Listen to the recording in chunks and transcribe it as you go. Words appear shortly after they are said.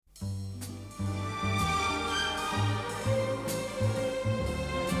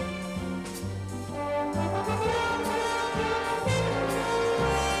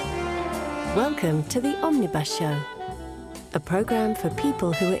Welcome to the Omnibus Show, a program for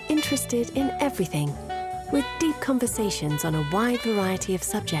people who are interested in everything, with deep conversations on a wide variety of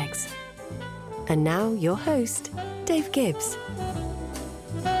subjects. And now your host, Dave Gibbs.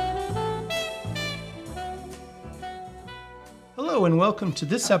 Hello and welcome to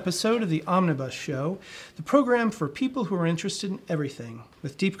this episode of the Omnibus Show, the program for people who are interested in everything,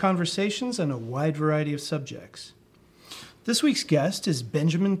 with deep conversations on a wide variety of subjects. This week's guest is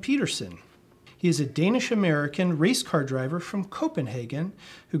Benjamin Pedersen. He is a Danish-American race car driver from Copenhagen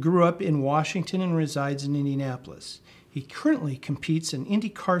who grew up in Washington and resides in Indianapolis. He currently competes in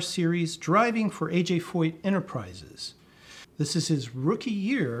IndyCar Series driving for AJ Foyt Enterprises. This is his rookie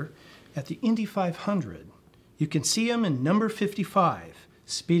year at the Indy 500. You can see him in number 55,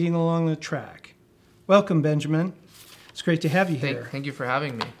 speeding along the track. Welcome, Benjamin. It's great to have you here. Thank you for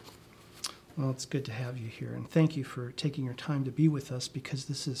having me. Well, it's good to have you here, and thank you for taking your time to be with us because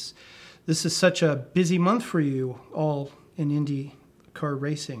this is such a busy month for you all in IndyCar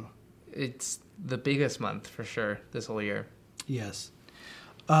racing. It's the biggest month for sure this whole year. Yes.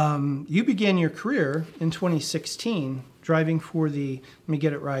 You began your career in 2016 driving for the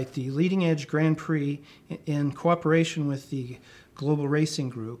Leading Edge Grand Prix in cooperation with the Global Racing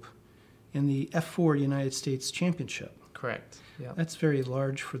Group in the F4 United States Championship. Correct. Yeah. That's very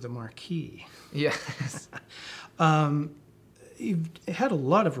large for the marquee. Yes. You've had a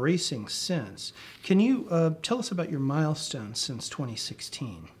lot of racing since. Can you tell us about your milestones since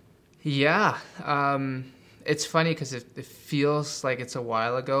 2016? Yeah. It's funny because it feels like it's a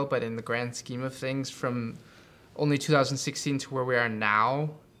while ago, but in the grand scheme of things, from only 2016 to where we are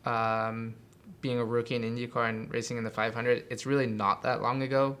now, being a rookie in IndyCar and racing in the 500, it's really not that long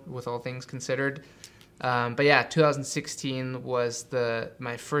ago with all things considered. But yeah, 2016 was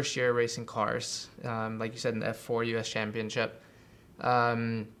my first year racing cars. Like you said, in the F4 US Championship.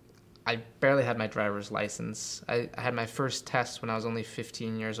 I barely had my driver's license. I had my first test when I was only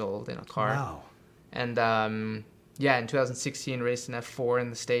 15 years old in a car. Wow. And in 2016, raced in F4 in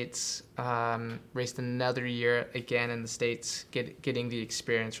the States. Raced another year again in the States, getting the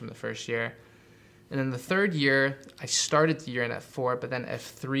experience from the first year. And then the third year, I started the year in F4, but then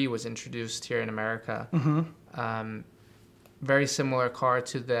F3 was introduced here in America. Mm-hmm. Very similar car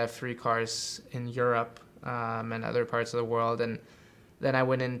to the F3 cars in Europe and other parts of the world. And then I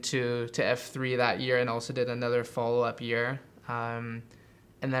went into F3 that year and also did another follow-up year. And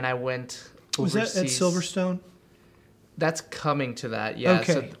then I went overseas. Was that at Silverstone? That's coming to that, yeah.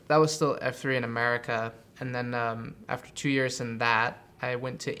 Okay. So that was still F3 in America. And then after 2 years in that, I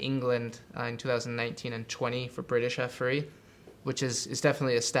went to England in 2019 and 20 for British F3, which is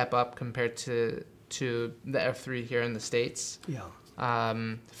definitely a step up compared to the F3 here in the States. Yeah.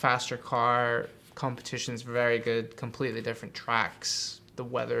 Faster car, competition's very good, completely different tracks. The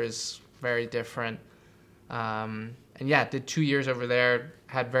weather is very different. Did 2 years over there,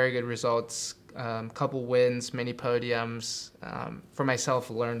 had very good results, couple wins, many podiums. For myself,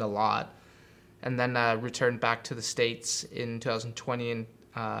 learned a lot. And then returned back to the States in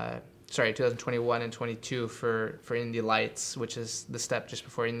 2021 and 22 for Indy Lights, which is the step just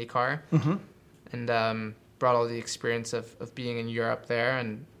before IndyCar. Mm-hmm. And brought all the experience of being in Europe there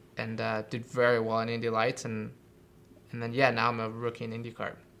and did very well in Indy Lights. And then, now I'm a rookie in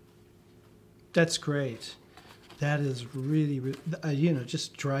IndyCar. That's great. That is really,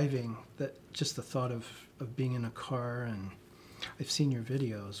 just driving, just the thought of being in a car, and I've seen your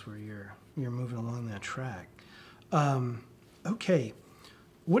videos where you're moving along that track. Okay,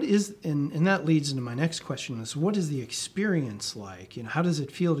 what is, and that leads into my next question, is what is the experience like? How does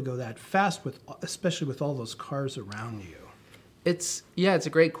it feel to go that fast, especially with all those cars around you? It's a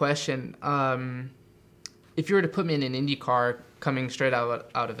great question. If you were to put me in an Indy car coming straight out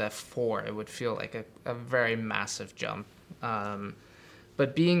of F4, it would feel like a very massive jump.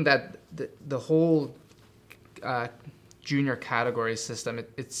 But being that the whole junior category system,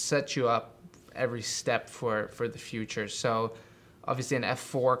 it sets you up every step for the future. So obviously an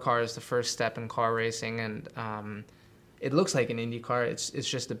F4 car is the first step in car racing, and it looks like an Indy car. It's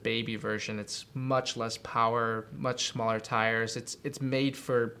just a baby version. It's much less power, much smaller tires. It's made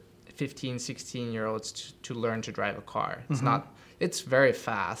for 15, 16-year-olds to learn to drive a car. It's not. It's very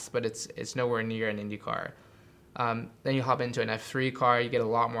fast, but it's nowhere near an Indy car. Then you hop into an F3 car. You get a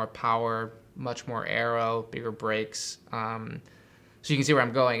lot more power, much more aero, bigger brakes. So you can see where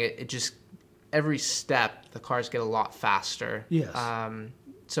I'm going. It just, every step, the cars get a lot faster. Yes.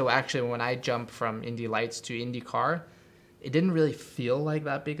 So actually, when I jumped from Indy Lights to IndyCar, it didn't really feel like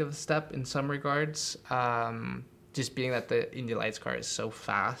that big of a step in some regards. Just being that the Indy Lights car is so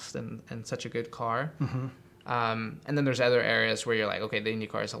fast and such a good car. Mm-hmm. And then there's other areas where you're like, okay, the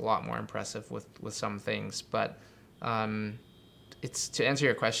IndyCar is a lot more impressive with some things. But it's, to answer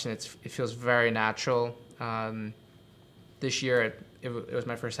your question, it feels very natural. This year, it was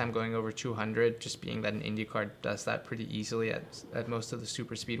my first time going over 200, just being that an IndyCar does that pretty easily at most of the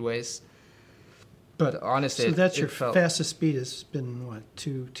super speedways. But honestly, so that's your fastest speed has been what,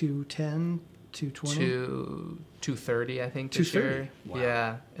 210, 220? 230, I think, this 230? year. Wow.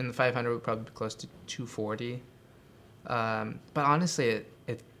 Yeah, and the 500 would probably be close to 240. But honestly,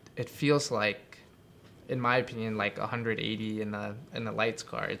 it feels like, in my opinion, like 180 in the lights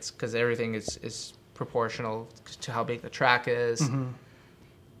car. It's because everything is proportional to how big the track is. Mm-hmm.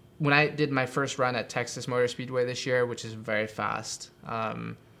 When I did my first run at Texas Motor Speedway this year, which is very fast,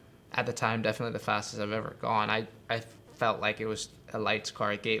 at the time, definitely the fastest I've ever gone, I felt like it was a lights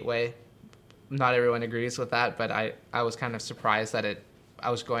car at Gateway. Not everyone agrees with that, but I was kind of surprised that I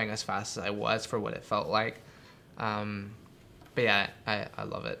was going as fast as I was for what it felt like. But yeah, I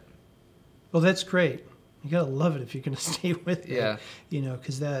love it. Well, that's great. You gotta love it if you're gonna stay with it. Yeah.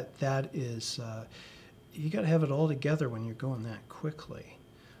 Because that is, you gotta have it all together when you're going that quickly.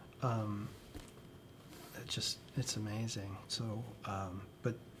 It's amazing. So,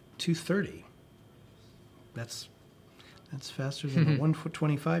 but 230, that's faster than a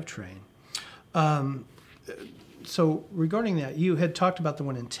 1:25 train. So regarding that, you had talked about the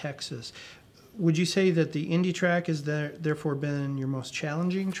one in Texas. Would you say that the Indy track has therefore been your most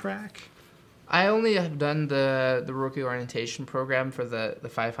challenging track? I only have done the rookie orientation program for the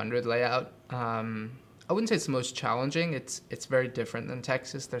 500 layout. I wouldn't say it's the most challenging. It's very different than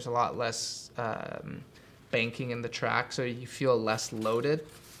Texas. There's a lot less banking in the track, so you feel less loaded.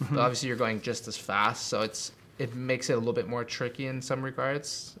 Mm-hmm. But obviously, you're going just as fast, so it makes it a little bit more tricky in some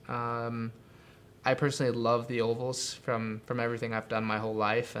regards. I personally love the ovals from everything I've done my whole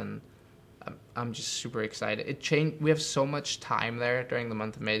life, and I'm just super excited. We have so much time there during the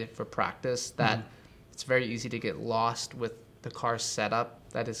month of May for practice that it's very easy to get lost with the car setup.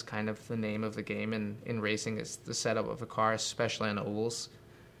 That is kind of the name of the game in racing, is the setup of a car, especially on ovals.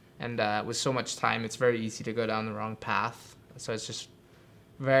 And with so much time, it's very easy to go down the wrong path. So it's just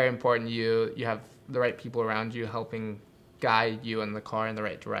very important you have the right people around you helping guide you and the car in the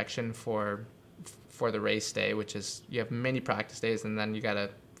right direction for the race day, which is you have many practice days, and then you got to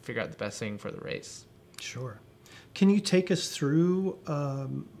figure out the best thing for the race. Sure. Can you take us through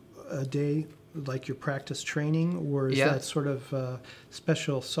a day like your practice training, or is that sort of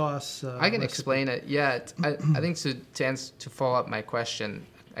special sauce? I can explain it. Yeah, I think to follow up my question,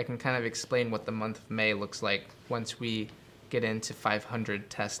 I can kind of explain what the month of May looks like once we get into 500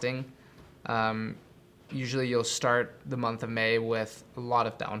 testing. Usually you'll start the month of May with a lot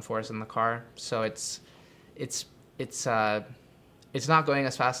of downforce in the car, so it's not going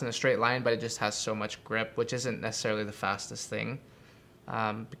as fast in a straight line, but it just has so much grip, which isn't necessarily the fastest thing,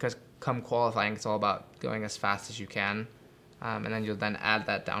 because come qualifying, it's all about going as fast as you can, and then you'll then add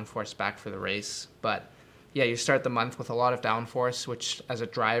that downforce back for the race. But yeah, you start the month with a lot of downforce, which as a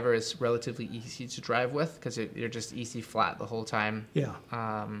driver is relatively easy to drive with because you're just easy flat the whole time. Yeah.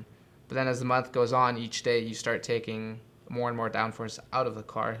 But then as the month goes on, each day you start taking more and more downforce out of the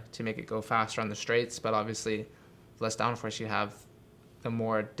car to make it go faster on the straights. But obviously, the less downforce you have, the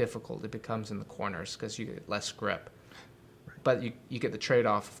more difficult it becomes in the corners because you get less grip. Right. But you get the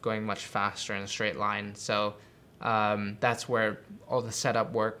trade-off of going much faster in a straight line. So that's where all the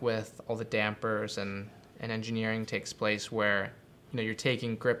setup work with all the dampers and engineering takes place, where you're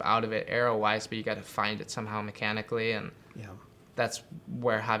taking grip out of it aero-wise, but you got to find it somehow mechanically, and that's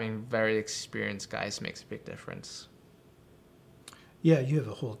where having very experienced guys makes a big difference. Yeah, you have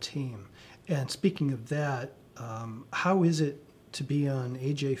a whole team. And speaking of that, how is it to be on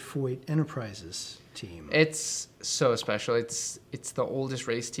AJ Foyt Enterprises team? It's so special. It's the oldest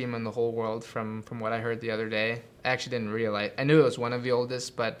race team in the whole world from what I heard the other day. I actually didn't realize. I knew it was one of the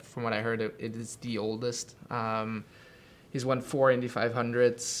oldest, but from what I heard, it is the oldest. He's won 4 Indy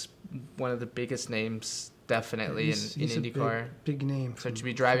 500s, one of the biggest names definitely in IndyCar. Big name. So to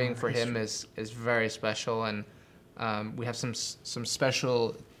be driving for him is very special, and we have some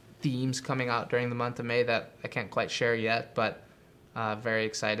special themes coming out during the month of May that I can't quite share yet, but very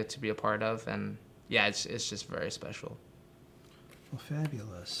excited to be a part of, and yeah, it's just very special. Well,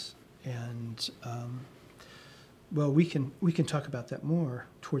 fabulous. And well, we can talk about that more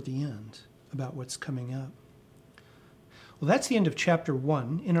toward the end, about what's coming up. Well, that's the end of Chapter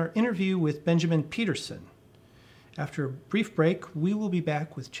 1 in our interview with Benjamin Pedersen. After a brief break, we will be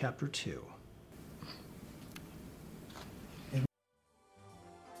back with Chapter 2.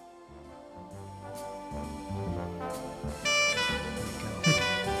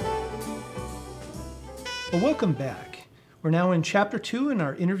 Well, welcome back. We're now in Chapter 2 in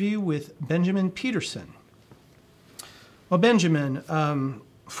our interview with Benjamin Pedersen. Well, Benjamin,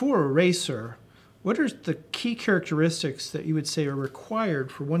 for a racer, what are the key characteristics that you would say are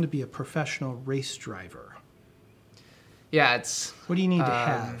required for one to be a professional race driver? Yeah, it's... What do you need to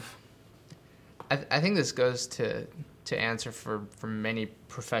have? I think this goes to answer for many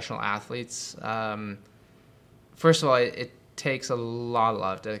professional athletes. First of all, it takes a lot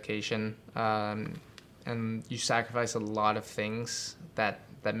of dedication, and you sacrifice a lot of things that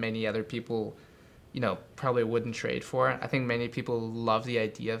many other people, probably wouldn't trade for. I think many people love the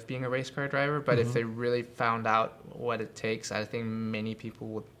idea of being a race car driver, but if they really found out what it takes, I think many people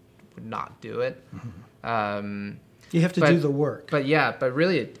would not do it. You have to do the work. But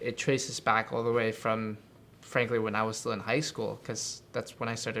really it traces back all the way from, frankly, when I was still in high school, because that's when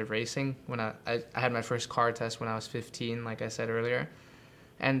I started racing. When I had my first car test when I was 15, like I said earlier.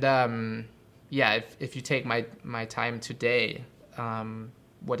 And if you take my time today,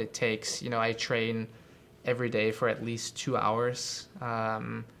 what it takes, I train every day for at least 2 hours.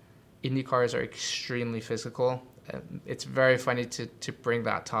 Indy cars are extremely physical. It's very funny to bring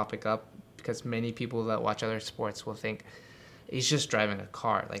that topic up, because many people that watch other sports will think he's just driving a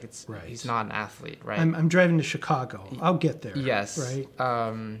car. Like he's not an athlete, right? I'm driving to Chicago. I'll get there. Yes. Right.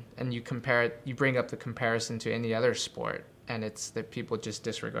 And you compare it, you bring up the comparison to any other sport, and it's that people just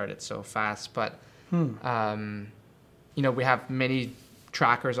disregard it so fast. But, we have many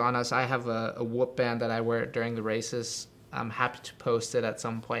trackers on us. I have a whoop band that I wear during the races. I'm happy to post it at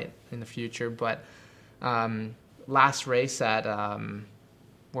some point in the future. But last race at,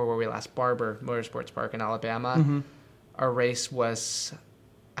 where were we last? Barber Motorsports Park in Alabama. Our race was,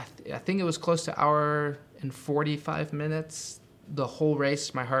 I think it was close to hour and 45 minutes. The whole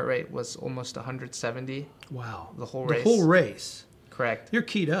race, my heart rate was almost 170. Wow. The whole race. The whole race. Correct. You're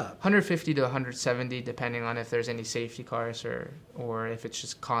keyed up. 150 to 170, depending on if there's any safety cars or if it's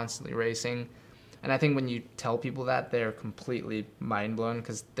just constantly racing. And I think when you tell people that, they're completely mind blown,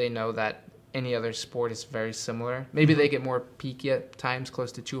 because they know that any other sport is very similar. Maybe they get more peaky at times,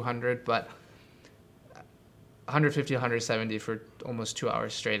 close to 200, but 150 to 170 for almost 2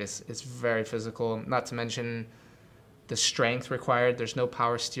 hours straight is very physical. Not to mention the strength required. There's no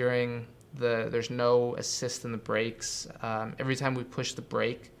power steering. There's no assist in the brakes. Every time we push the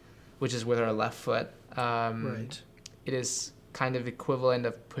brake, which is with our left foot, right, it is kind of equivalent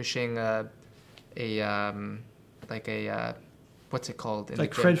of pushing what's it called?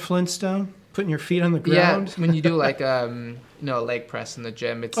 Like Fred Flintstone, putting your feet on the ground. Yeah, when you do like a leg press in the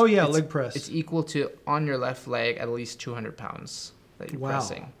gym. Leg press. It's equal to, on your left leg, at least 200 pounds that you're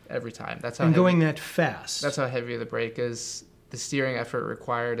pressing every time. That's how. And going that fast. That's how heavy the brake is. The steering effort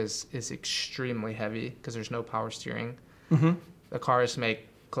required is extremely heavy, because there's no power steering. The cars make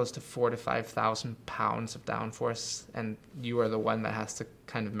close to 4,000 to 5,000 pounds of downforce, and you are the one that has to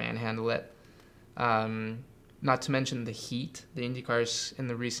kind of manhandle it. Not to mention the heat. The Indy cars in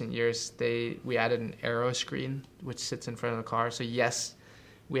the recent years, we added an aero screen which sits in front of the car. So yes,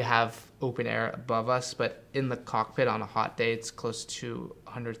 we have open air above us, but in the cockpit on a hot day, it's close to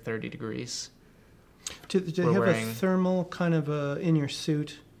 130 degrees. Do they have a thermal kind of in your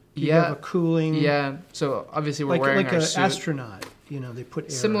suit? Do you Yeah. have a cooling? Yeah. So obviously we're wearing like our an suit. astronaut. They put air.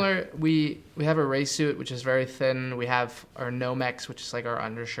 Similar. We have a race suit which is very thin. We have our Nomex, which is like our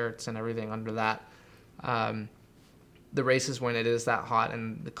undershirts and everything under that. The races, when it is that hot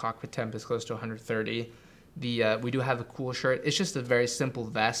and the cockpit temp is close to 130, we do have a cool shirt. It's just a very simple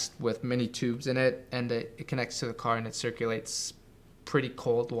vest with many tubes in it, and it connects to the car, and it circulates pretty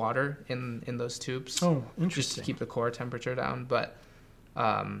cold water in those tubes. Oh, interesting. Just to keep the core temperature down. But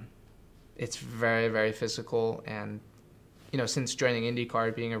it's very, very physical. And, since joining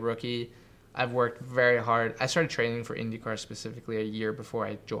IndyCar, being a rookie, I've worked very hard. I started training for IndyCar specifically a year before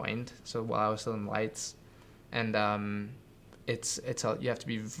I joined, so while I was still in lights. And you have to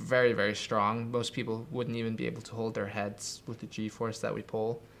be very, very strong. Most people wouldn't even be able to hold their heads with the G-force that we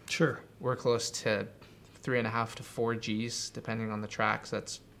pull. Sure. We're close to 3.5 to 4 Gs, depending on the track. So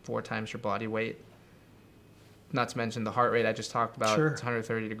that's 4 times your body weight. Not to mention the heart rate I just talked about. Sure. It's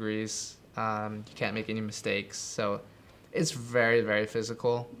 130 degrees. You can't make any mistakes. So it's very, very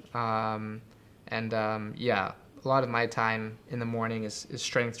physical. A lot of my time in the morning is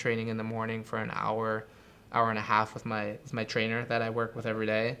strength training in the morning for an hour and a half with my trainer that I work with every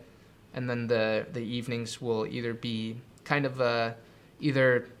day. And then the evenings will either be kind of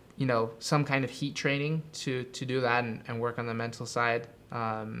some kind of heat training to do that and work on the mental side.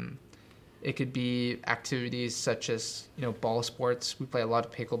 It could be activities such as, ball sports. We play a lot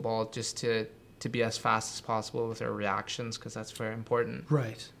of pickleball just to be as fast as possible with our reactions, because that's very important.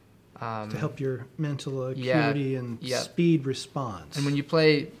 Right. to help your mental acuity and speed response. And when you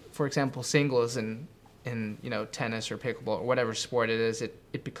play, for example, singles in tennis or pickleball or whatever sport it is,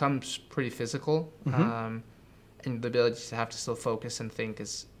 it becomes pretty physical. And the ability to have to still focus and think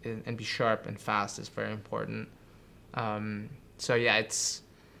and be sharp and fast is very important. So yeah, it's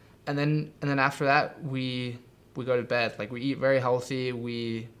and then after that we go to bed. Like, we eat very healthy.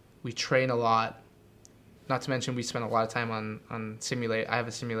 We train a lot. Not to mention we spend a lot of time on simulator. I have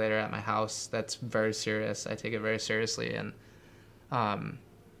a simulator at my house that's very serious. I take it very seriously, and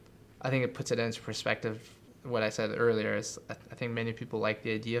I think it puts it into perspective. What I said earlier is I think many people like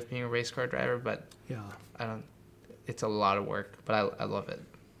the idea of being a race car driver, but I don't. It's a lot of work, but I love it.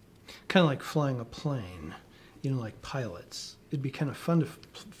 Kind of like flying a plane, like pilots. It'd be kind of fun to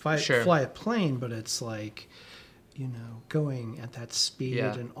fly a plane, but it's like, going at that speed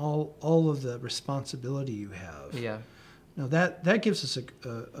and all of the responsibility you have. Yeah. Now that gives us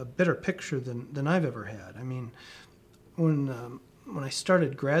a better picture than I've ever had. I mean, when I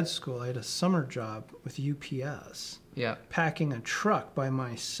started grad school, I had a summer job with UPS. Yeah. Packing a truck by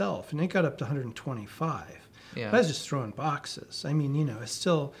myself, and it got up to 125. Yeah. But I was just throwing boxes. I mean, I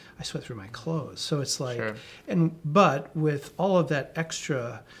sweat through my clothes. So it's like, sure. But with all of that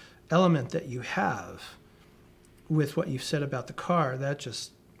extra element that you have, with what you've said about the car, that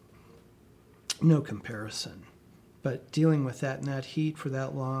just, no comparison. But dealing with that in that heat for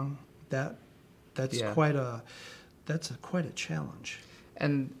that long, that's quite a challenge.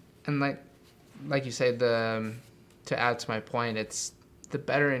 And like you say, to add to my point, it's the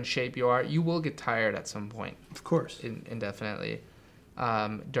better in shape you are, you will get tired at some point. Of course. Indefinitely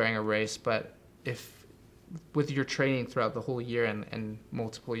during a race. But if with your training throughout the whole year and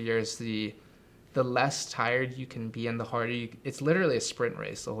multiple years, the less tired you can be and the harder it's literally a sprint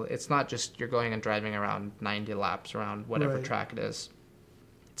race. So it's not just you're going and driving around 90 laps around whatever track it is.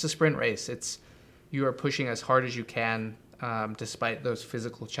 It's a sprint race. You are pushing as hard as you can despite those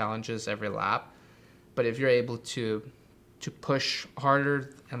physical challenges every lap. But if you're able to push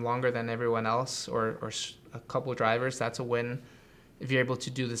harder and longer than everyone else or a couple of drivers, that's a win. If you're able to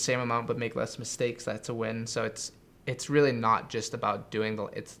do the same amount but make less mistakes, that's a win. So it's really not just about doing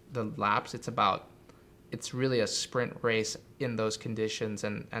the laps. It's really a sprint race in those conditions,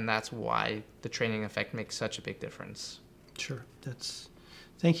 and that's why the training effect makes such a big difference. Sure.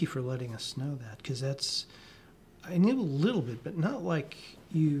 Thank you for letting us know that, because I knew a little bit, but not like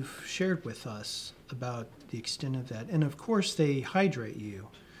you've shared with us about the extent of that. And of course, they hydrate you.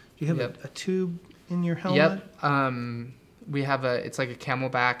 Do you have a tube in your helmet? Yep. We have it's like a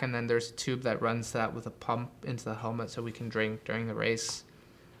Camelback, and then there's a tube that runs that with a pump into the helmet so we can drink during the race.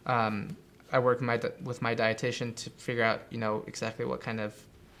 I work with my dietitian to figure out, exactly what kind of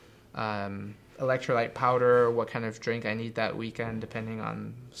electrolyte powder or what kind of drink I need that weekend, depending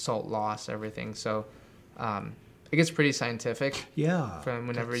on salt loss, everything. So it gets pretty scientific. Yeah. From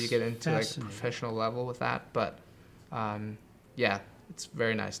whenever you get into like professional level with that, but it's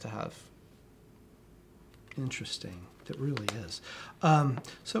very nice to have. Interesting. It really is.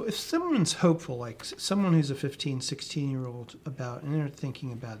 So if someone's hopeful, like someone who's a 15, 16-year-old and they're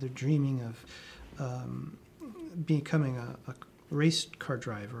thinking about, they're dreaming of becoming a race car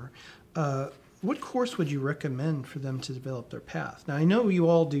driver, what course would you recommend for them to develop their path? Now, I know you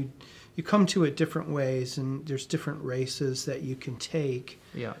all do, you come to it different ways, and there's different races that you can take.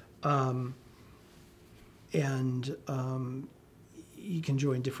 Yeah. And you can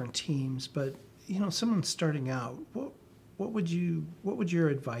join different teams, but someone starting out, what would your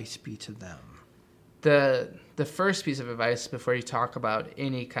advice be to them? The first piece of advice before you talk about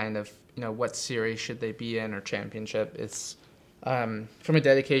any kind of what series should they be in or championship, it's from a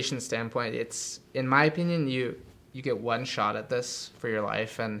dedication standpoint, it's, in my opinion, you get one shot at this for your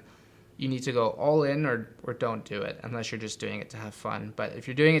life, and you need to go all in or don't do it unless you're just doing it to have fun. But if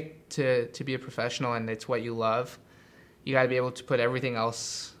you're doing it to be a professional and it's what you love, you got to be able to put everything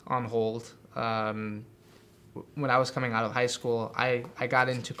else on hold. When I was coming out of high school, I got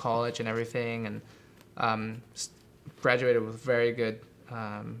into college and everything, and graduated with very good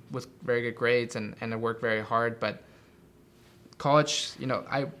grades, and I worked very hard. But college,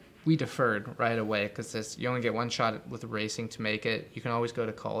 we deferred right away because you only get one shot with racing to make it. You can always go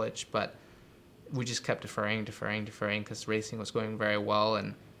to college, but we just kept deferring because racing was going very well,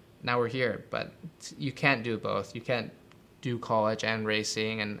 and now we're here. But you can't do both. You can't do college and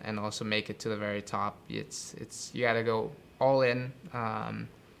racing and also make it to the very top. It's you got to go all in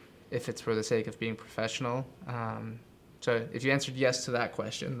if it's for the sake of being professional. So if you answered yes to that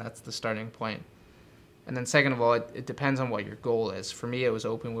question, that's the starting point. And then second of all, it depends on what your goal is. For me, it was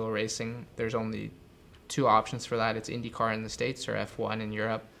open wheel racing. There's only two options for that. It's IndyCar in the States or F1 in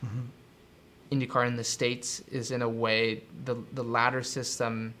Europe. IndyCar in the States is, in a way, the ladder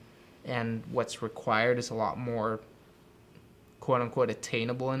system and what's required is a lot more, quote-unquote,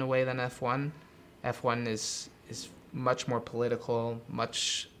 attainable in a way than F1. F1 is much more political,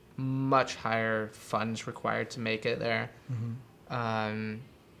 much higher funds required to make it there.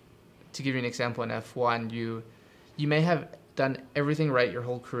 To give you an example, in F1, you may have done everything right your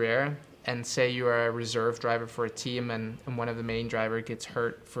whole career, and say you are a reserve driver for a team and one of the main driver gets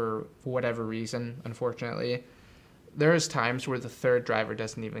hurt for whatever reason, unfortunately. There's times where the third driver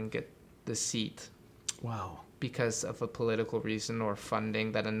doesn't even get the seat. Wow. Because of a political reason or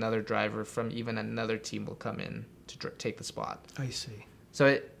funding that another driver from even another team will come in to take the spot. I see.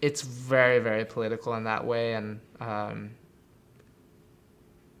 So it's very, very political in that way, and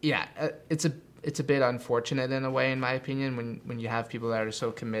it's a bit unfortunate in a way, in my opinion, when you have people that are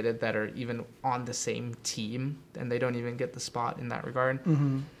so committed that are even on the same team and they don't even get the spot in that regard.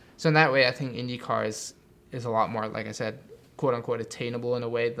 So in that way, I think IndyCar is a lot more, like I said, quote unquote, attainable in a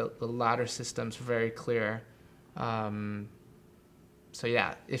way. The ladder system's very clear. So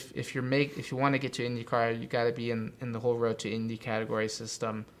yeah, if you want to get to IndyCar, you got to be in the whole Road to Indy category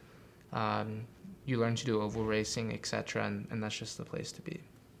system. You learn to do oval racing, etc., and that's just the place to be.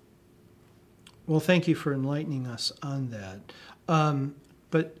 Well, thank you for enlightening us on that.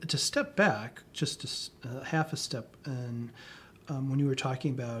 But to step back, just half a step, and when you were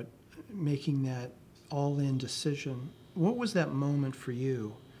talking about making that all-in decision, what was that moment for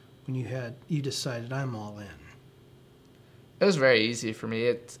you when you decided, I'm all in? It was very easy for me.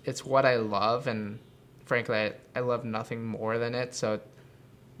 It's what I love, and frankly, I love nothing more than it. So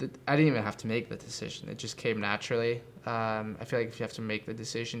I didn't even have to make the decision. It just came naturally. I feel like if you have to make the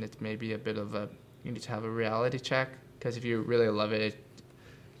decision, it's maybe a bit of you need to have a reality check, because if you really love it,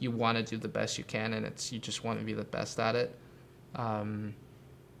 you want to do the best you can, and you just want to be the best at it.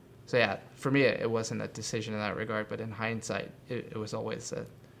 So yeah, for me, it wasn't a decision in that regard, but in hindsight, it was always a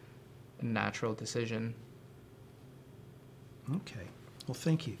natural decision. Okay. Well,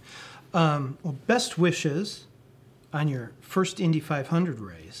 thank you. Well, best wishes on your first Indy 500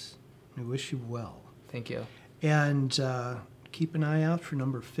 race. I wish you well. Thank you. And keep an eye out for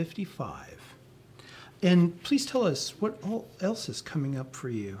number 55. And please tell us what else is coming up for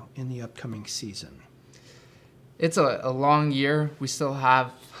you in the upcoming season. It's a long year. We still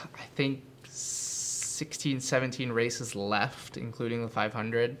have, I think, 16, 17 races left, including the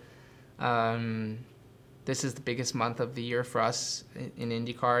 500. This is the biggest month of the year for us in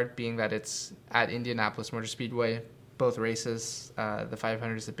IndyCar, being that it's at Indianapolis Motor Speedway. Both races, the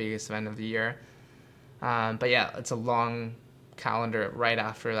 500 is the biggest event of the year. But yeah, it's a long calendar. Right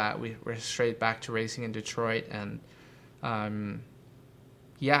after that, we're straight back to racing in Detroit. And the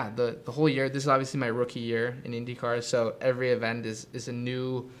whole year, this is obviously my rookie year in IndyCar, so every event is a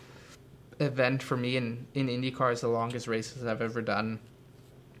new event for me, and in IndyCar is the longest races I've ever done.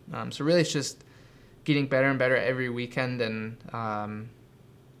 So really it's just getting better and better every weekend, and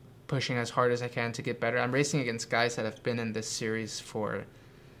pushing as hard as I can to get better. I'm racing against guys that have been in this series for,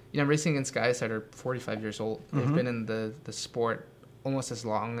 I'm racing against guys that are 45 years old. Mm-hmm. They've been in the sport almost as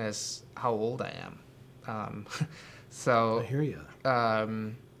long as how old I am. So I hear you.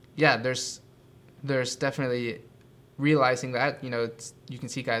 There's definitely realizing that, you can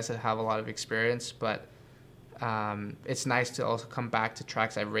see guys that have a lot of experience, but it's nice to also come back to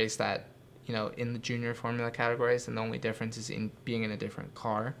tracks I've raced at, in the junior formula categories, and the only difference is in being in a different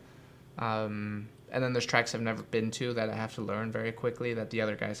car. And then there's tracks I've never been to that I have to learn very quickly that the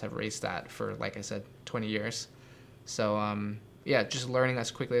other guys have raced at for, like I said, 20 years. So, just learning as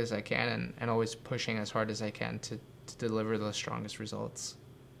quickly as I can and always pushing as hard as I can to deliver the strongest results.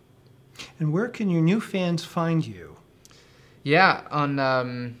 And where can your new fans find you? Yeah,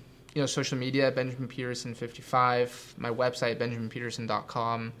 on social media, Benjamin Pedersen 55, my website,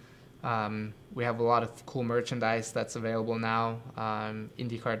 benjaminpedersen.com. We have a lot of cool merchandise that's available now.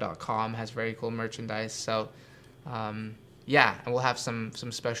 IndyCar.com has very cool merchandise. So, and we'll have some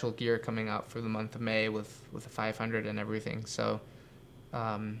special gear coming out for the month of May with the 500 and everything. So,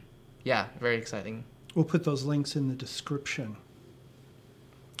 very exciting. We'll put those links in the description.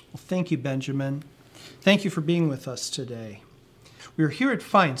 Well, thank you, Benjamin. Thank you for being with us today. We're here at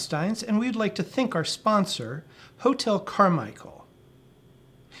Feinstein's, and we'd like to thank our sponsor, Hotel Carmichael.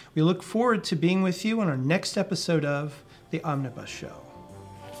 We look forward to being with you on our next episode of The Omnibus Show.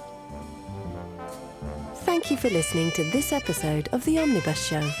 Thank you for listening to this episode of The Omnibus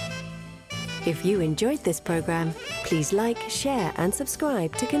Show. If you enjoyed this program, please like, share, and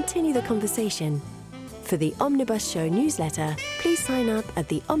subscribe to continue the conversation. For the Omnibus Show newsletter, please sign up at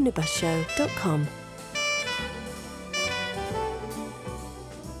theomnibusshow.com.